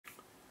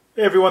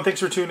Hey everyone, thanks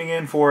for tuning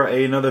in for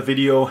another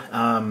video.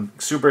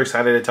 Super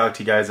excited to talk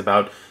to you guys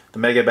about the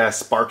Megabass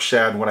Spark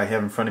Shad, what I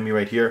have in front of me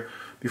right here.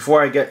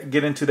 Before I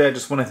get into that,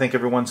 just want to thank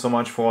everyone so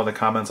much for all the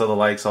comments, all the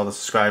likes, all the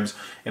subscribes.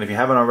 And if you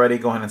haven't already,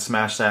 go ahead and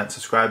smash that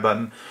subscribe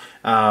button.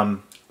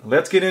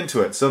 Let's get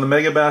into it. So the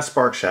Megabass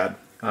Spark Shad.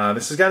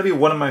 This has got to be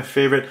one of my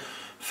favorite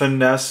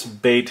finesse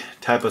bait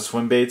type of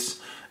swim baits.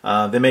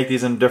 They make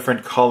these in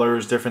different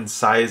colors, different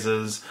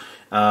sizes.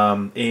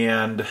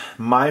 And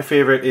my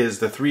favorite is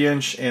the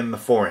 3-inch and the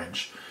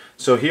 4-inch.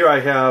 So here I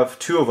have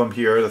two of them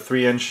here, the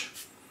 3-inch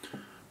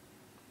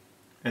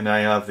and I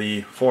have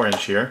the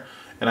 4-inch here.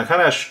 And I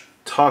kind of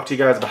talk to you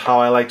guys about how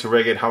I like to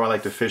rig it, how I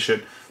like to fish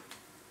it.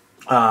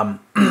 The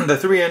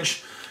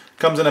 3-inch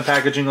comes in a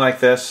packaging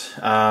like this.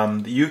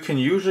 You can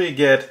usually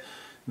get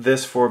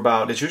this for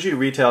about, it usually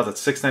retails at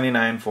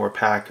 $6.99 for a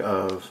pack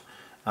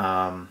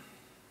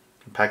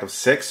of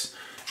 6.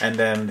 And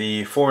then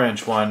the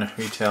 4-inch one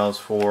retails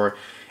for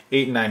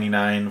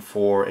 $8.99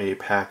 for a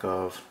pack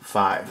of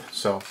 5.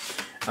 So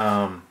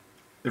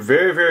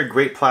very, very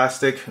great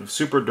plastic,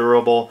 super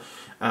durable.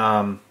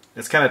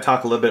 Let's kind of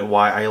talk a little bit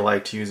why I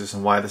like to use this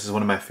and why this is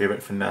one of my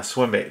favorite finesse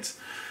swim baits.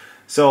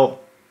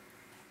 So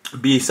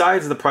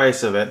besides the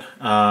price of it,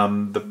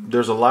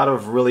 there's a lot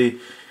of really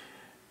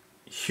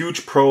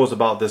huge pros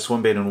about this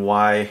swim bait and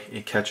why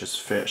it catches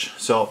fish.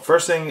 So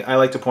first thing I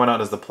like to point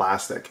out is the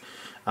plastic.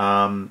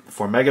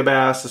 For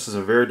Megabass, this is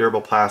a very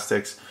durable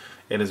plastics.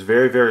 It is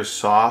very, very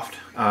soft.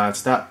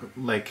 It's not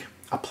like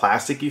a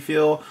plasticky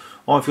feel.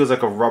 It feels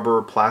like a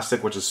rubber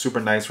plastic, which is super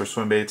nice for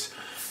swim baits.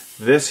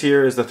 This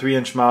here is the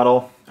 3-inch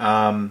model.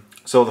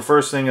 So the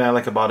first thing I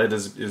like about it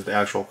is the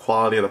actual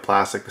quality of the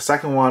plastic. The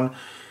second one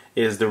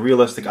is the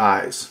realistic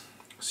eyes.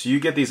 So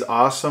you get these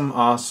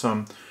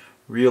awesome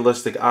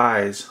realistic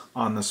eyes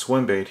on the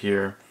swim bait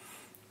here.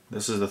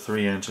 This is the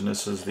 3-inch and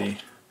this is the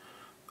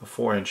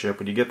 4-inch here,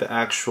 but you get the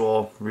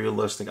actual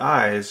realistic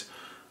eyes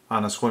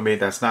on a swim bait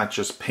that's not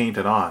just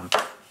painted on.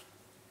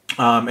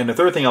 And the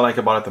third thing I like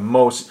about it the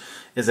most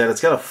is that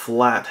it's got a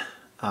flat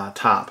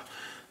top.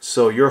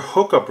 So your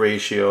hookup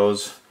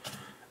ratios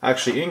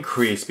actually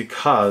increase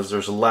because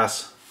there's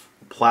less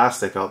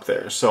plastic out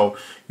there. So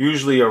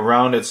usually a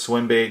rounded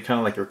swim bait, kind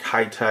of like your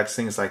Kitex,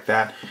 things like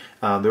that,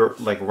 they're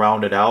like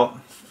rounded out.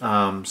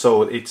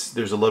 So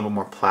there's a little bit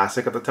more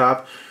plastic at the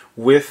top.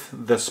 With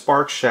the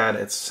Spark Shad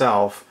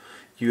itself,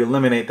 you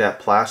eliminate that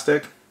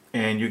plastic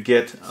and you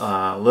get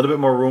a little bit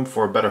more room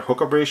for a better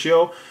hookup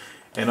ratio.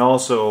 And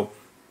also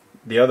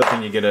the other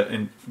thing you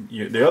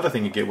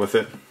get with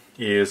it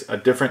is a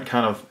different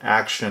kind of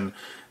action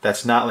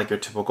that's not like your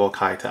typical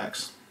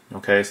Kitex.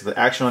 Okay, so the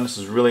action on this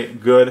is really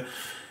good.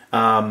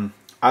 I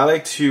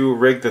like to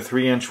rig the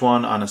 3-inch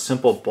one on a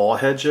simple ball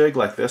head jig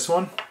like this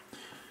one.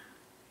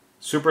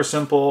 Super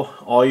simple.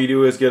 All you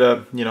do is get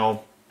a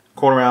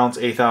 1/4 ounce,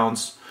 1/8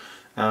 ounce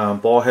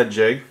ball head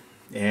jig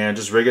and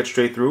just rig it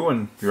straight through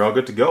and you're all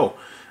good to go.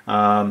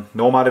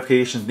 No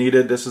modifications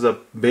needed. This is a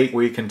bait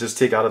where you can just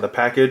take out of the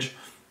package,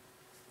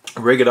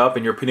 rig it up,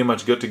 and you're pretty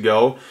much good to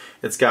go.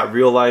 It's got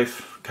real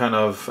life kind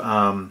of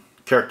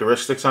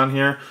characteristics on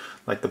here,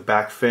 like the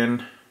back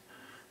fin.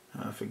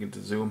 If we get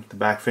to zoom, the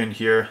back fin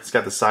here. It's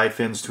got the side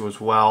fins too as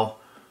well.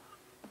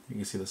 You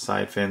can see the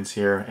side fins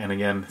here, and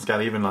again, it's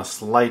got even a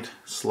slight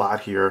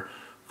slot here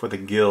for the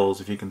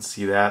gills, if you can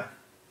see that.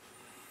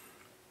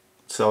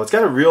 So it's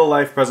got a real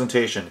life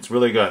presentation. It's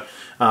really good.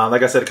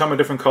 Like I said, it comes in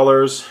different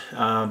colors,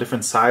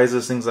 different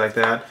sizes, things like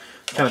that.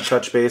 Kind of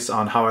touch base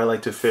on how I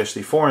like to fish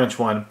the 4-inch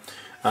one.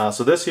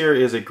 So this here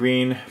is a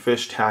green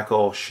fish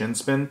tackle shin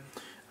spin.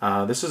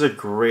 This is a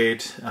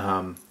great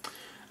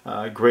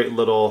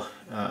little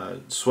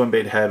swim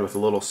bait head with a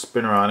little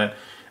spinner on it.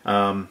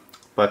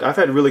 But I've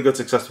had really good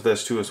success with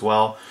this too as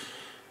well.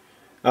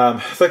 I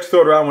like to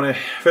throw it around when I'm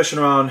fishing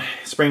around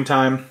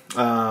springtime,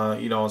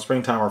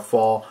 springtime or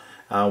fall.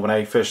 When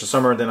I fish the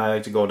summer, then I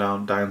like to go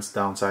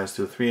downsize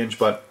to a 3-inch.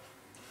 But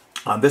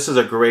this is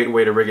a great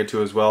way to rig it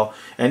too as well.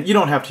 And you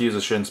don't have to use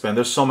a shin spin.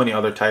 There's so many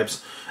other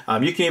types.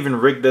 You can even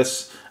rig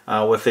this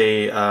with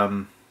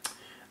a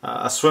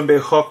swim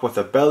bait hook with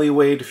a belly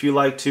weight if you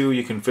like to.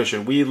 You can fish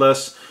it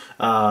weedless,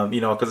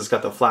 because it's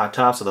got the flat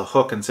top, so the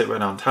hook can sit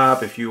right on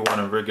top. If you want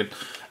to rig it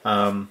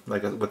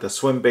with a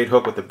swim bait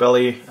hook with the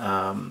belly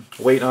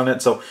weight on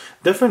it. So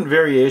different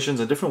variations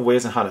and different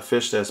ways on how to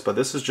fish this. But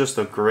this is just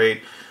a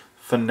great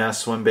finesse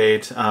swim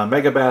bait.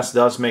 Megabass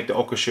does make the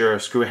Okashira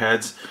screw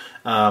heads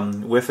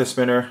with a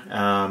spinner,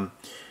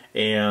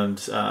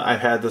 and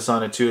I've had this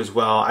on it too as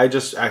well. I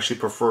just actually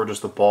prefer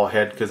just the ball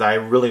head because I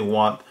really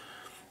want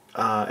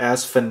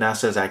as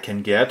finesse as I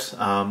can get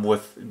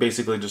with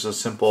basically just a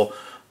simple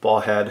ball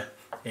head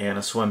and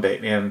a swim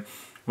bait. And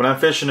when I'm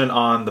fishing it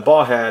on the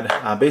ball head,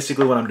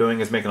 basically what I'm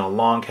doing is making a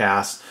long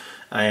cast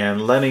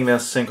and letting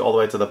this sink all the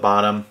way to the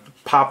bottom,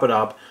 pop it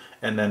up,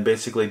 and then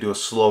basically do a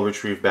slow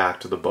retrieve back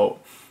to the boat.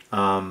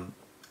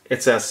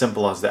 It's as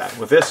simple as that.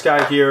 With this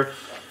guy here,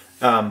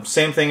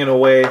 same thing in a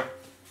way,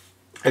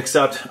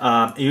 except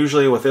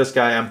usually with this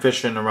guy I'm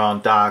fishing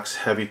around docks,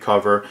 heavy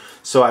cover,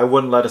 so I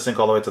wouldn't let it sink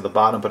all the way to the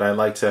bottom, but I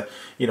like to,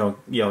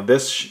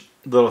 this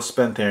little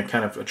spin there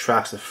kind of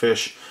attracts the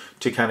fish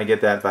to kind of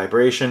get that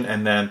vibration,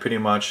 and then pretty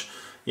much,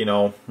 you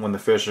know, when the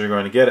fish are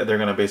going to get it, they're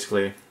going to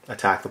basically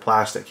attack the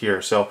plastic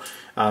here. So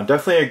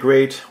definitely a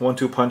great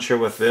 1-2 punch here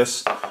with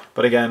this.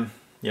 But again,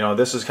 you know,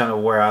 this is kind of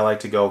where I like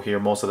to go here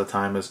most of the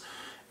time, is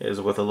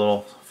with a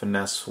little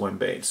finesse swim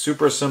bait.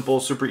 Super simple,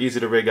 super easy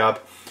to rig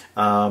up,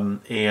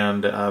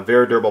 and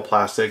very durable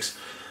plastics.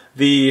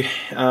 The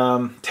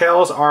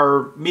tails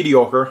are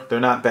mediocre. They're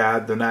not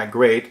bad. They're not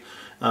great,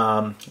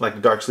 like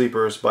the dark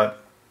sleepers, but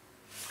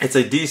it's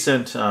a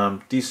decent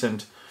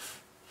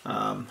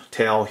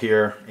tail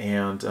here,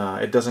 and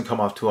it doesn't come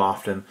off too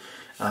often,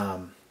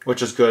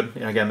 which is good.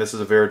 And again, this is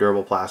a very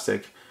durable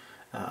plastic.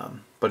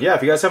 But yeah,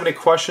 if you guys have any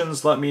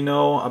questions, let me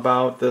know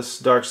about this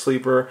dark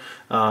sleeper.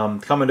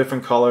 Come in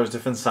different colors,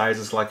 different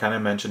sizes, like I kind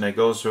of mentioned. It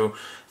goes through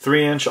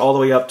 3-inch all the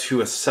way up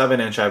to a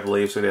 7-inch, I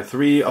believe. So they have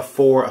 3, a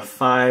 4, a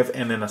 5,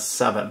 and then a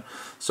 7.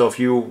 So if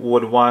you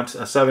would want a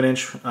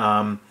 7-inch,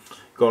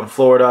 go to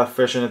Florida,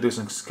 fishing it, do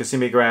some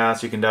Kissimmee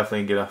grass, you can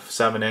definitely get a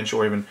 7-inch,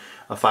 or even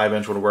a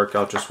 5-inch would work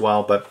out just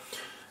well. But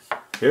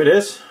here it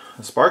is,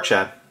 a Spark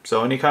Shad.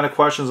 So any kind of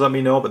questions, let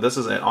me know. But this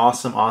is an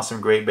awesome, awesome,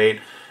 great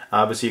bait.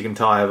 Obviously, you can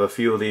tell I have a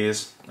few of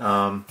these.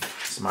 Some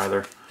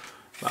other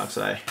box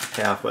that I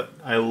have, but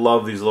I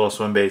love these little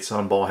swim baits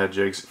on ball head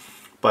jigs.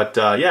 But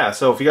yeah,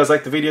 so if you guys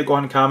like the video, go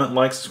ahead and comment,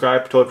 like,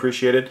 subscribe. Totally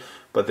appreciate it.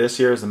 But this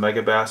here is the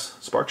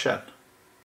Megabass Spark Shad.